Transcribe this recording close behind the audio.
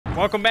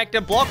Welcome back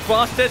to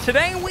Blockbuster.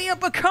 Today we are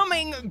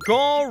becoming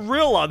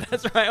Gorilla.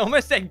 That's right, I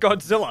almost said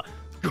Godzilla.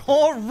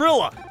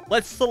 Gorilla.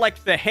 Let's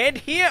select the head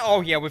here.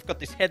 Oh yeah, we've got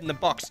this head in the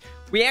box.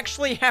 We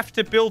actually have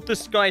to build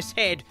this guy's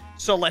head,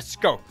 so let's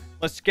go.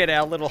 Let's get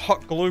our little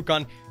hot glue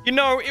gun. You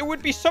know, it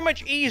would be so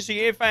much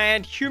easier if I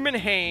had human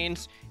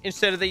hands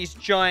instead of these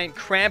giant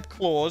crab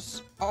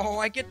claws. Oh,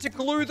 I get to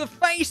glue the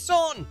face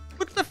on.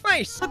 Look at the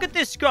face. Look at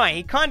this guy.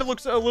 He kind of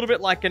looks a little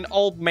bit like an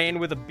old man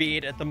with a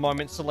beard at the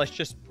moment. So let's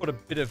just put a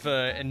bit of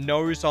a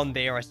nose on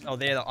there. Oh,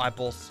 there are the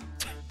eyeballs.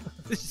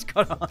 He's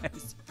got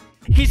eyes.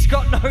 He's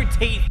got no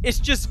teeth. It's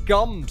just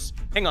gums.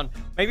 Hang on.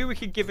 Maybe we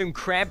could give him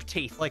crab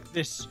teeth like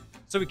this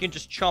so we can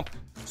just chomp.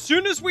 As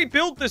soon as we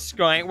build this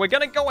guy, we're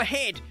going to go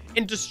ahead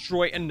and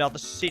destroy another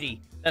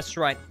city. That's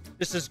right.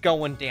 This is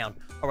going down.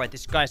 All right,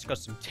 this guy's got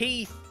some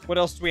teeth. What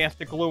else do we have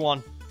to glue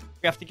on?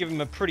 We have to give him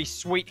a pretty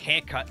sweet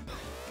haircut.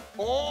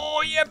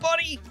 Oh, yeah,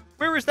 buddy.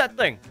 Where is that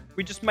thing?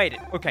 We just made it.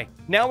 Okay,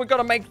 now we got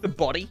to make the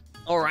body.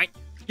 All right.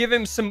 Give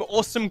him some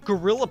awesome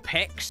gorilla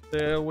pecs.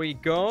 There we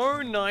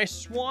go.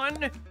 Nice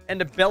one.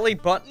 And a belly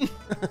button.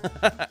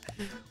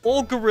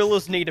 All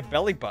gorillas need a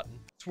belly button.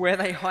 It's where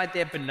they hide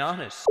their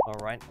bananas. All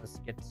right, let's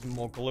get some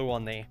more glue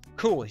on there.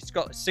 Cool, he's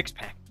got a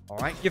six-pack. All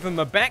right, give him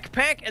a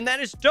backpack, and that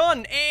is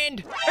done.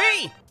 And,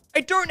 hey, I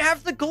don't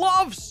have the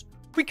gloves.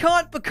 We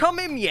can't become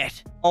him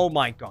yet. Oh,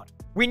 my God.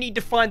 We need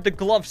to find the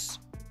gloves.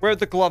 Where are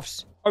the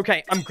gloves?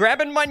 Okay, I'm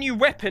grabbing my new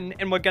weapon,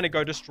 and we're going to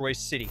go destroy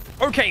city.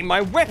 Okay, my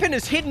weapon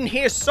is hidden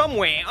here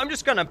somewhere. I'm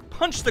just going to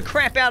punch the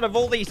crap out of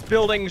all these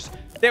buildings.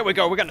 There we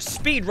go. We're going to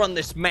speed run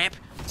this map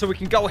so we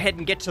can go ahead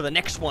and get to the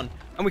next one,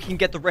 and we can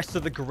get the rest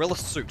of the gorilla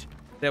suit.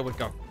 There we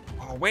go.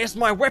 Oh, where's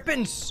my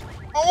weapons?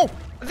 Oh,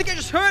 I think I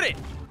just heard it.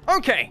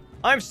 Okay,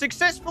 I've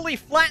successfully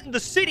flattened the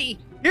city.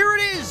 Here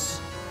it is.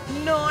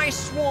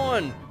 Nice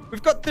one.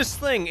 We've got this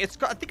thing. I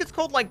think it's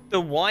called like the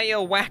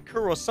wire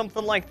whacker or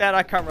something like that.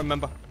 I can't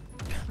remember.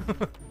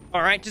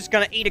 All right, just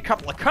gonna eat a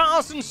couple of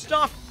cars and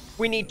stuff.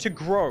 We need to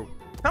grow.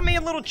 Come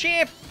here, little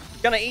champ.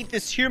 Gonna eat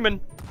this human.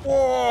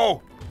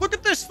 Whoa, look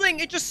at this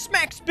thing. It just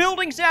smacks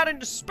buildings out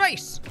into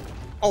space.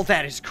 Oh,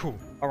 that is cool.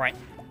 All right,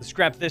 let's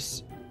grab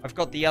this. I've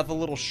got the other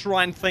little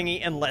shrine thingy,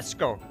 and let's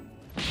go.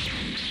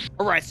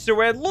 All right, so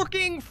we're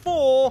looking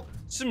for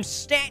some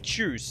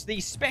statues.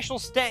 These special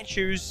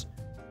statues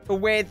for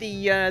where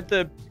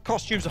the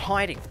costumes are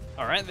hiding.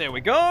 All right, there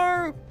we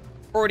go.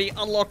 Already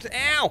unlocked.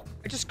 Ow!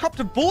 I just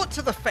copped a bullet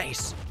to the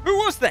face. Who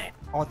was that?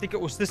 Oh, I think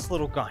it was this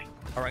little guy.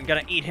 All right, I'm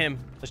gonna eat him.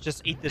 Let's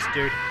just eat this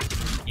dude.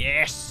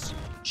 Yes!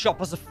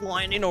 Choppers are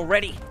flying in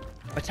already.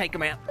 I take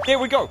him out. There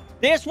we go.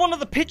 There's one of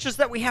the pictures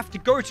that we have to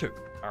go to.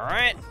 All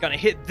right, gonna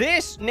hit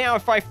this. Now,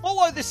 if I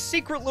follow this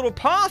secret little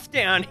path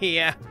down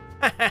here,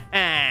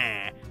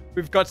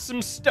 we've got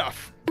some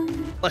stuff.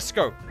 Let's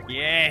go.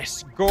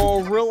 Yes,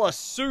 gorilla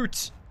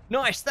suit.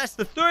 Nice, that's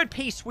the third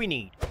piece we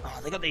need. Oh,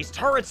 they got these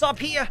turrets up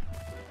here.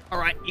 All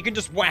right, you can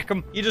just whack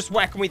them. You just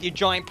whack them with your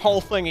giant pole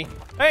thingy.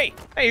 Hey,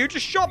 who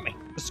just shot me?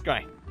 This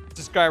guy.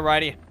 This guy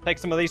right here. Take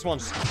some of these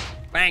ones.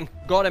 Bang,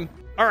 got him.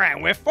 All right,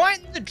 we're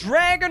fighting the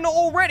dragon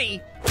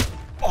already.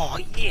 Oh,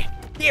 yeah.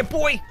 Yeah,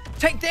 boy,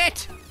 take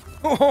that.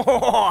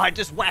 Oh, I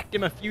just whacked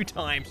him a few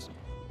times.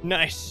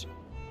 Nice.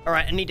 All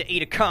right, I need to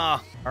eat a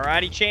car. All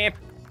righty, champ.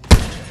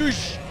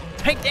 Whoosh.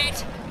 Take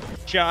that.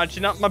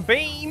 Charging up my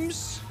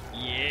beams.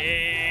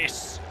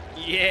 Yes.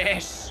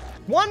 Yes.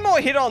 One more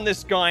hit on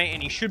this guy,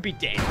 and he should be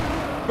dead.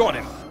 Got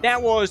him.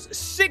 That was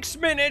 6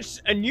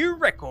 minutes, a new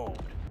record.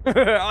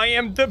 I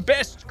am the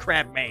best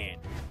crab man.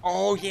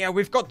 Oh, yeah,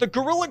 we've got the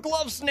gorilla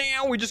gloves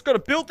now. We just got to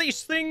build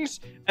these things,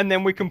 and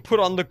then we can put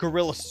on the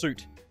gorilla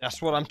suit. That's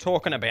what I'm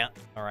talking about.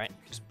 All right,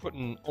 just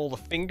putting all the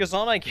fingers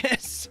on, I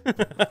guess.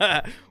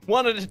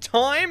 One at a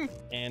time,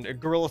 and a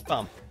gorilla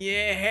thumb.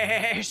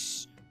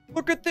 Yes!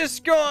 Look at this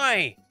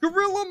guy!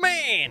 Gorilla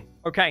man!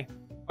 Okay.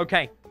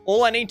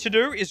 All I need to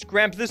do is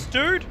grab this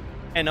dude,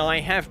 and I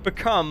have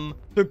become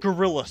the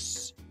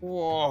gorillas.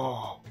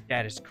 Whoa,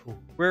 that is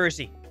cool. Where is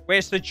he?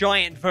 Where's the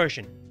giant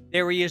version?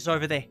 There he is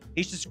over there.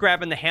 He's just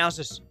grabbing the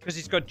houses because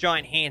he's got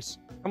giant hands.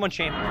 Come on,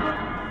 champ.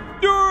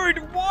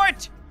 Dude,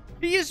 what?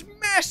 He is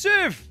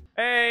massive.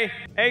 Hey,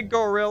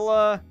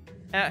 gorilla.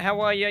 How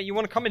are you? You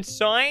want to come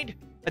inside?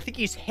 I think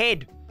his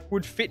head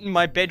would fit in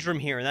my bedroom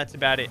here, and that's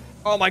about it.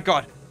 Oh, my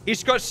God.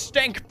 He's got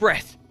stank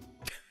breath.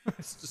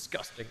 It's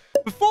disgusting.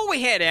 Before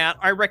we head out,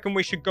 I reckon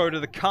we should go to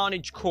the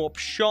Carnage Corp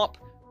shop.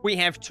 We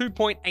have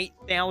 2.8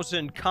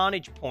 thousand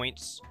Carnage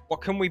points.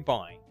 What can we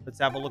buy? Let's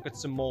have a look at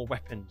some more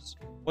weapons.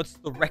 What's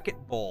the Wreck-It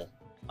Ball?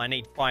 I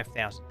need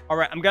 5,000. All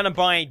right, I'm going to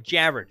buy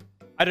Jared.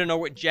 I don't know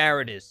what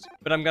Jared is,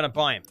 but I'm going to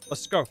buy him.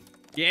 Let's go.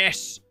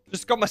 Yes.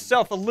 Just got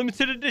myself a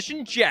limited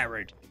edition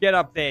Jared. Get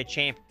up there,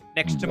 champ.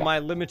 Next to my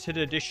limited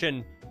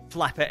edition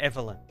Flapper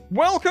Evelyn.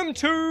 Welcome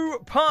to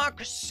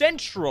Park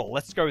Central.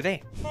 Let's go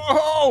there.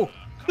 Oh!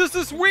 This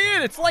is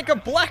weird. It's like a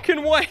black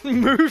and white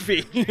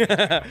movie.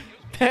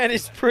 That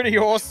is pretty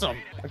awesome.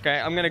 Okay,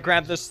 I'm going to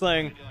grab this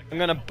thing. I'm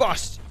going to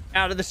bust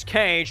out of this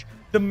cage.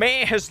 The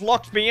mayor has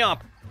locked me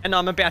up, and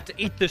I'm about to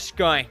eat this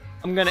guy.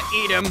 I'm going to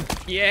eat him.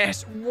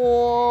 Yes.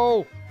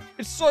 Whoa.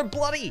 It's so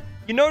bloody.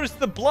 You notice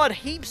the blood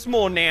heaps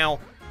more now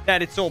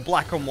that it's all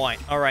black and white.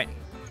 All right.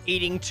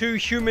 Eating 2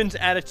 humans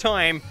at a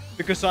time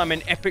because I'm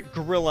an epic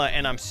gorilla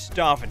and I'm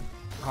starving.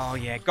 Oh,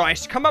 yeah.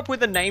 Guys, come up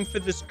with a name for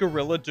this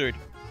gorilla dude.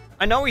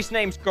 I know his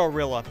name's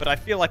Gorilla, but I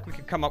feel like we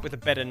could come up with a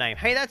better name.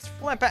 Hey, that's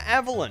Flapper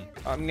Avalon.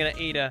 I'm gonna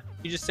eat a...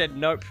 You just said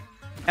nope.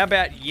 How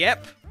about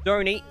yep?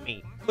 Don't eat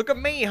me. Look at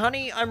me,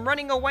 honey. I'm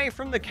running away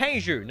from the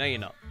Kaiju. No, you're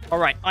not. All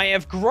right. I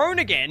have grown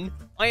again.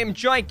 I am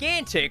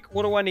gigantic.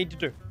 What do I need to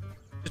do?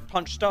 Just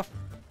punch stuff?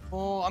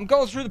 Oh, I'm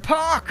going through the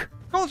park.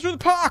 Going through the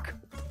park.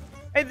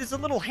 Hey, there's a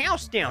little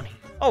house down here.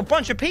 Oh, a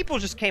bunch of people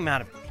just came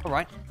out of it. All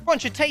right.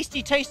 Bunch of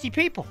tasty, tasty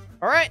people.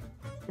 All right.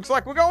 Looks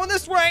like we're going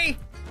this way.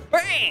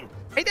 Bang.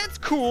 Hey, that's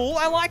cool.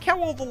 I like how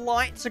all the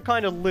lights are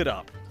kind of lit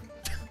up.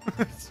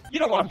 You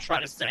know what I'm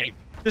trying to say.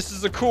 This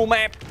is a cool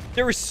map.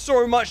 There is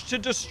so much to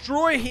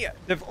destroy here.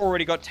 They've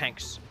already got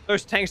tanks.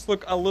 Those tanks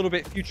look a little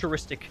bit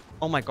futuristic.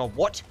 Oh my god,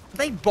 what? Are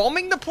they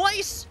bombing the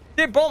place?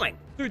 They're bombing.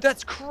 Dude,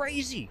 that's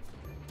crazy.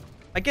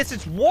 I guess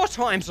it's war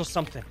times or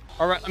something.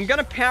 All right, I'm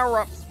gonna power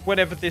up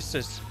whatever this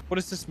is. What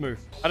is this move?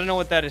 I don't know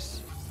what that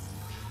is.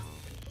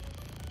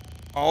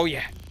 Oh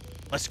yeah,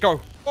 let's go.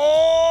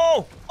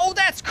 Oh,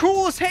 that's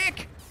cool as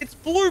heck. It's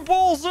blue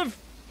balls of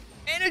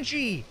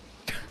energy.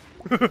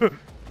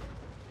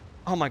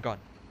 Oh my god.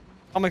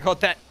 Oh my god,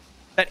 that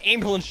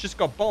ambulance just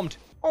got bombed.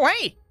 Oh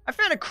hey, I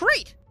found a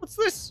crate. What's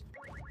this?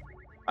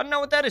 I don't know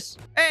what that is.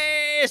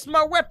 Hey, it's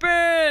my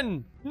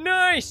weapon.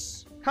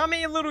 Nice. Come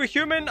here, little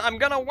human. I'm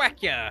gonna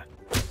whack ya.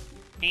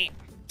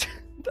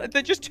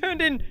 They just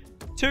turned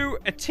into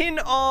a tin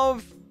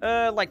of,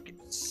 like,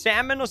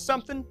 salmon or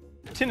something.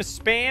 A tin of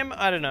Spam.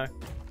 I don't know.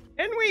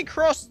 Can we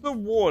cross the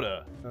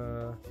water?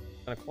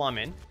 Gonna climb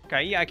in.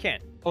 Okay, yeah, I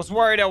can. I was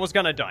worried I was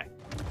gonna die.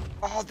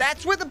 Oh,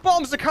 that's where the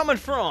bombs are coming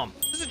from.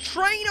 There's a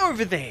train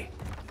over there.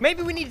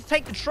 Maybe we need to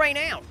take the train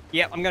out.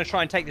 Yeah, I'm gonna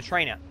try and take the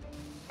train out.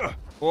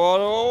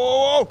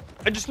 Whoa.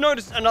 I just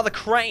noticed another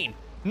crane.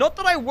 Not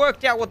that I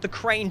worked out what the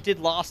crane did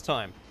last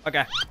time.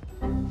 Okay.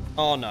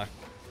 Oh, no.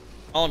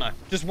 Oh, no.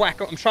 Just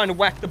whack it. I'm trying to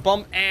whack the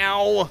bomb.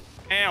 Ow.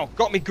 Ow.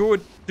 Got me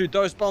good. Dude,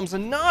 those bombs are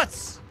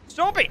nuts.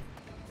 Stop it.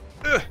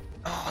 Ugh.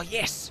 Oh,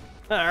 yes.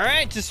 All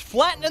right. Just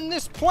flattening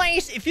this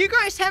place. If you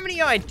guys have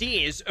any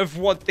ideas of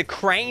what the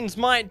cranes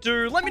might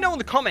do, let me know in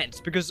the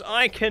comments because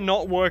I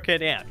cannot work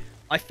it out.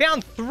 I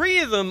found 3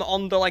 of them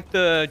on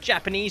the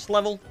Japanese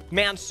level.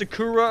 Mount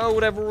Sakura or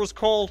whatever it was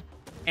called.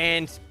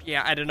 And,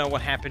 yeah, I don't know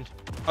what happened.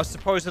 I was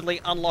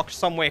supposedly unlocked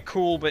somewhere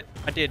cool, but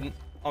I didn't.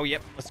 Oh,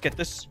 yep. Let's get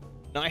this.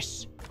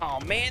 Nice. Oh,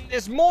 man.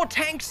 There's more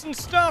tanks and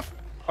stuff.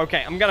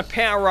 Okay, I'm going to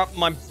power up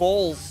my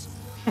balls.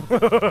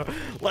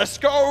 Let's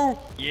go.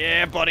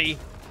 Yeah, buddy.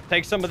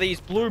 Take some of these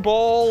blue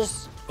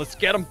balls. Let's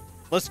get them.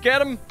 Let's get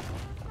them.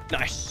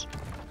 Nice.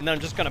 And then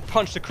I'm just going to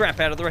punch the crap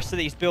out of the rest of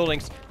these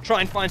buildings.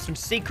 Try and find some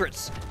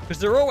secrets. Because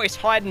they're always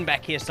hiding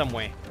back here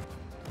somewhere.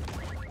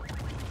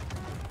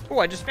 Oh,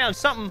 I just found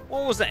something.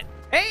 What was that?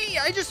 Hey,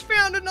 I just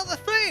found another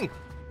thing.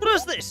 What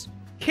is this?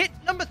 Kit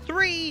number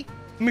 3,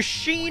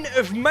 Machine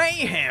of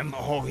Mayhem.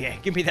 Oh, yeah,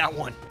 give me that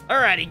one.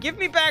 Alrighty, give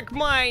me back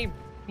my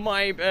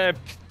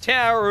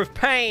Tower of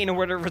Pain or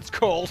whatever it's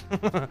called.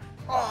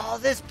 Oh,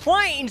 there's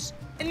planes,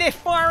 and they're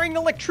firing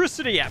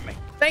electricity at me.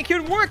 They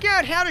can work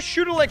out how to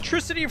shoot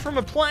electricity from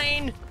a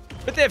plane,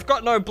 but they've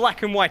got no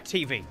black and white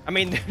TV. I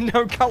mean,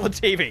 no color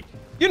TV.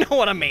 You know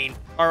what I mean.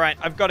 All right,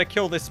 I've got to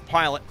kill this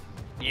pilot.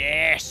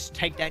 Yes,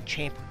 take that,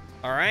 champ.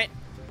 All right.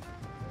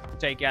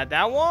 Take out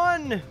that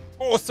one.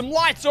 Oh, some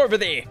lights over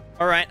there.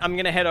 All right, I'm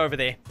going to head over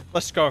there.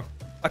 Let's go.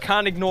 I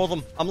can't ignore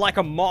them. I'm like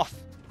a moth.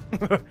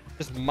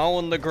 Just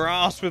mowing the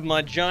grass with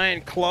my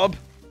giant club.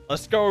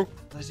 Let's go.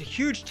 There's a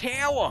huge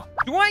tower.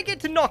 Do I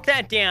get to knock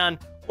that down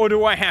or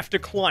do I have to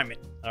climb it?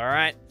 All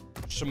right.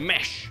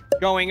 Smash.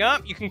 Going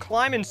up, you can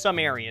climb in some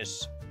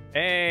areas.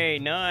 Hey,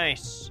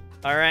 nice.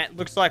 All right,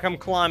 looks like I'm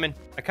climbing.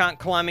 I can't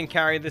climb and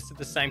carry this at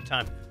the same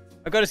time.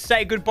 I got to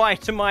say goodbye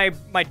to my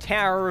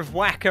Tower of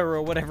Whacker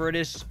or whatever it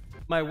is.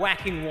 My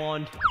whacking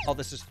wand. Oh,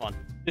 this is fun.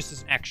 This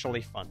is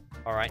actually fun.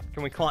 All right,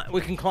 can we climb?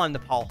 We can climb the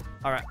pole.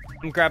 All right,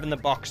 I'm grabbing the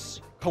box.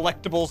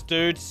 Collectibles,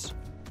 dudes.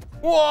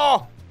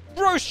 Whoa!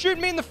 Bro, shoot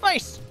me in the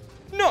face.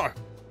 No.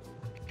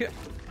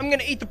 I'm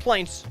gonna eat the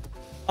planes.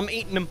 I'm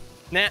eating them.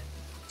 Nah.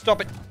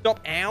 Stop it. Stop.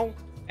 Ow.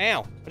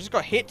 Ow. I just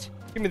got hit.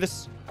 Give me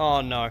this.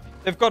 Oh, no.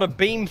 They've got a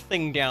beam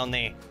thing down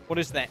there. What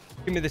is that?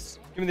 Give me this.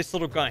 Give me this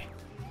little guy.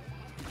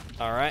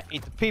 All right.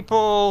 Eat the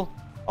people.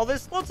 Oh,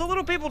 there's lots of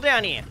little people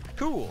down here.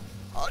 Cool.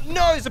 Oh,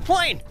 no. There's a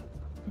plane.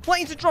 The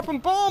planes are dropping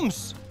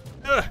bombs.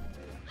 Ugh.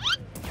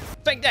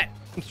 Take that.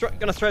 I'm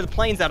gonna throw the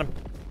planes at him.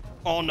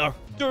 Oh, no.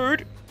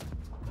 Dude.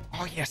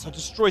 Oh, yes. I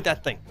destroyed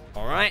that thing.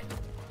 All right.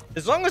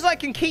 As long as I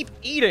can keep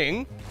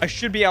eating, I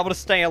should be able to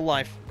stay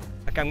alive.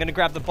 Okay, I'm gonna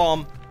grab the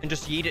bomb and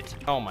just yeet it.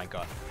 Oh, my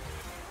God.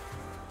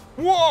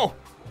 Whoa!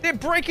 They're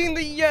breaking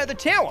the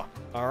tower.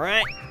 All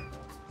right.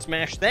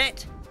 Smash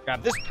that.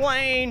 Grab this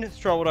plane.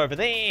 Throw it over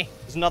there.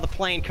 There's another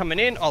plane coming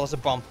in. Oh, there's a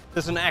bomb.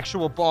 There's an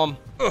actual bomb.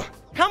 Ugh.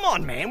 Come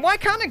on, man. Why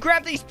can't I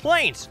grab these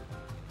planes?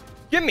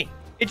 Give me.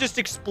 It just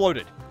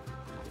exploded.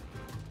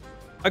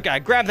 Okay, I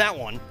grabbed that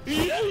one.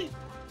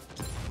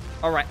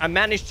 All right, I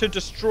managed to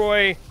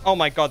destroy... Oh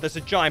my god, there's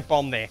a giant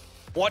bomb there.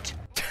 What?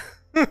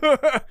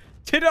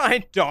 Did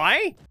I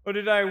die? Or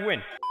did I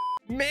win?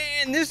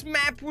 Man, this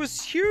map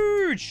was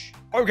huge.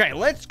 Okay,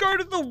 let's go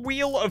to the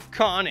Wheel of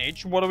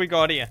Carnage. What do we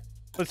got here?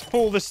 Let's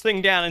pull this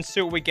thing down and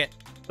see what we get.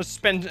 Let's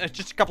spend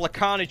just a couple of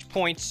Carnage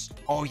points.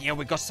 Oh yeah,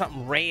 we got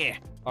something rare.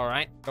 All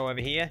right, go over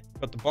here.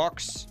 Got the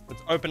box.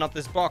 Let's open up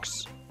this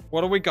box.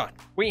 What do we got?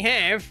 We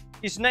have...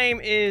 His name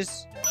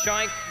is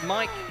Shike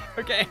Mike.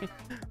 Okay.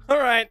 All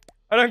right.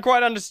 I don't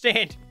quite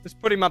understand. Let's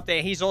put him up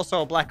there. He's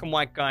also a black and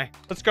white guy.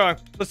 Let's go.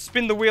 Let's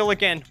spin the wheel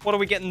again. What are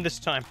we getting this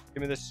time?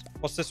 Give me this.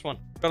 What's this one?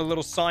 Got a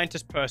little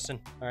scientist person.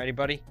 Alrighty,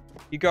 buddy.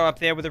 You go up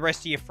there with the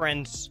rest of your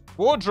friends.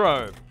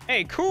 Wardrobe.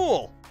 Hey,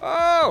 cool.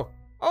 Oh,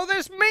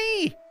 there's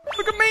me.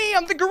 Look at me.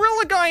 I'm the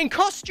gorilla guy in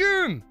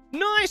costume.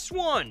 Nice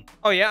one.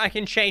 Oh, yeah, I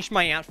can change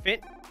my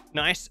outfit.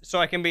 Nice. So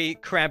I can be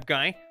crab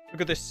guy.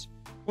 Look at this.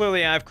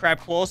 Clearly, I have crab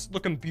claws.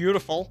 Looking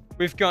beautiful.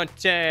 We've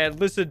got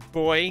lizard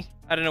boy.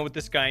 I don't know what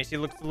this guy is. He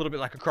looks a little bit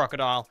like a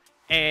crocodile.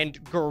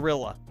 And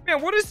gorilla.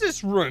 Man, what is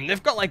this room?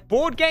 They've got, like,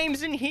 board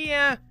games in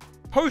here.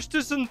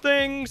 Posters and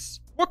things.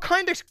 What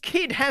kind of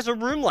kid has a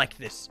room like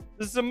this?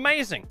 This is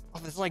amazing. Oh,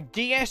 there's, like,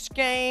 DS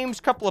games.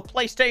 Couple of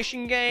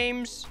PlayStation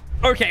games.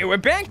 Okay, we're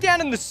back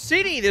down in the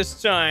city this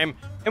time.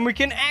 And we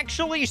can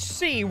actually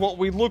see what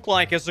we look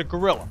like as a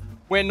gorilla.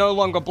 We're no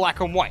longer black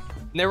and white.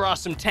 And there are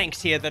some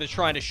tanks here that are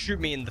trying to shoot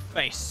me in the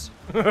face.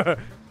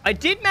 I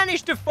did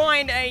manage to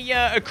find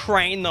a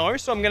crane, though,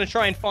 so I'm going to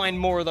try and find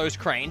more of those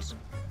cranes.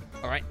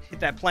 All right, hit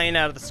that plane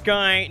out of the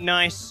sky.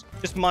 Nice.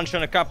 Just munch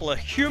on a couple of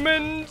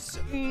humans.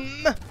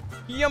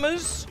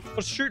 Yummers.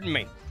 What's shooting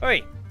me?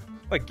 Hey,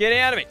 wait, get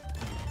out of it.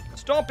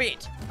 Stop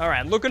it. All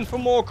right, looking for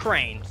more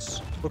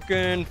cranes.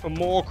 Looking for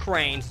more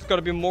cranes. There's got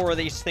to be more of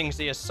these things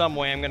here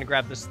somewhere. I'm going to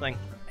grab this thing.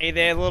 Hey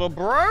there, little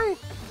bro.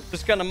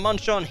 Just gonna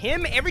munch on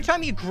him. Every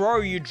time you grow,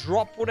 you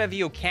drop whatever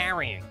you're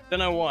carrying. Don't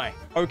know why.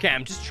 Okay,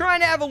 I'm just trying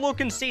to have a look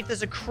and see if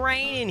there's a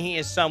crane in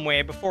here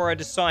somewhere before I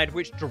decide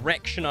which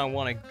direction I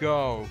want to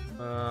go.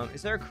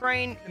 Is there a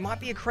crane? There might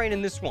be a crane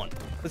in this one.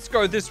 Let's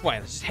go this way.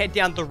 Let's just head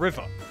down the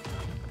river.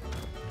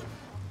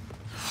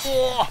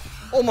 Oh,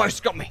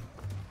 almost got me.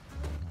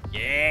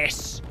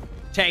 Yes.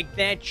 Take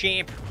that,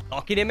 champ.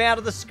 Knocking him out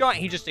of the sky.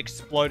 He just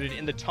exploded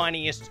in the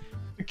tiniest...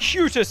 The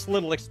cutest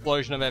little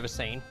explosion I've ever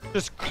seen.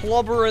 Just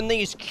clobbering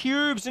these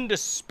cubes into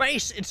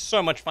space. It's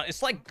so much fun.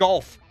 It's like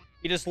golf.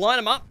 You just line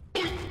them up.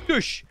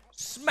 Doosh.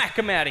 Smack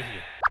them out of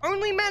here.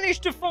 Only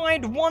managed to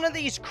find one of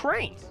these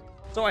cranes.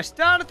 So I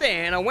started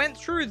there and I went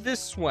through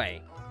this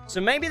way. So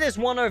maybe there's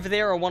one over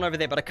there or one over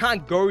there, but I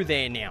can't go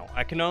there now.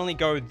 I can only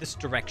go this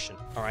direction.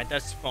 All right,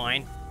 that's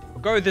fine. I'll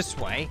go this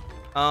way.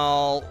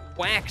 I'll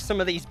whack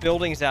some of these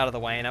buildings out of the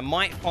way and I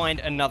might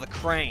find another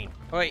crane.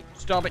 Wait,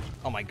 stop it.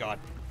 Oh my God.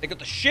 They got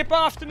the ship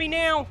after me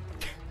now.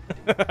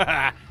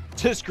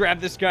 Just grab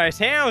this guy's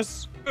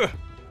house. Ugh.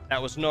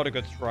 That was not a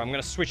good throw. I'm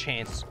going to switch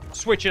hands.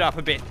 Switch it up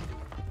a bit.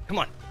 Come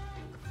on.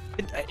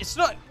 It's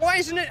not... Why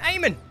isn't it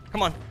aiming?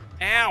 Come on.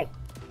 Ow.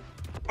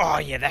 Oh,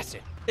 yeah, that's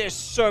it. There's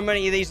so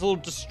many of these little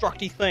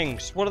destructive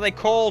things. What are they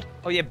called?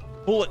 Oh, yeah,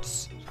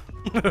 bullets.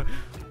 Ugh.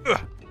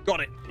 Got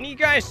it. Any of you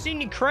guys seen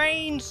any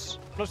cranes?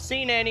 Not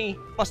seen any.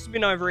 Must have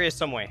been over here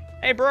somewhere.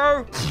 Hey,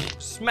 bro.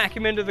 Smack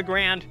him into the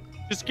ground.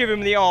 Just give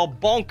him the old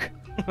bonk.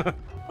 Wonder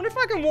if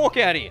I can walk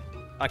out here.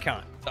 I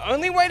can't. The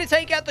only way to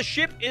take out the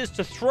ship is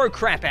to throw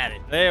crap at it.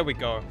 There we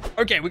go.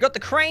 Okay, we got the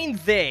crane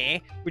there,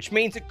 which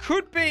means it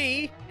could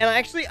be... And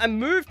I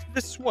moved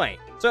this way.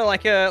 So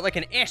like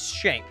an S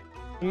shape.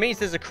 It means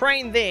there's a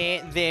crane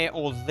there, there,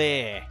 or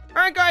there.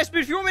 All right, guys, but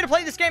if you want me to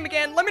play this game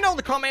again, let me know in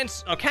the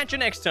comments. I'll catch you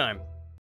next time.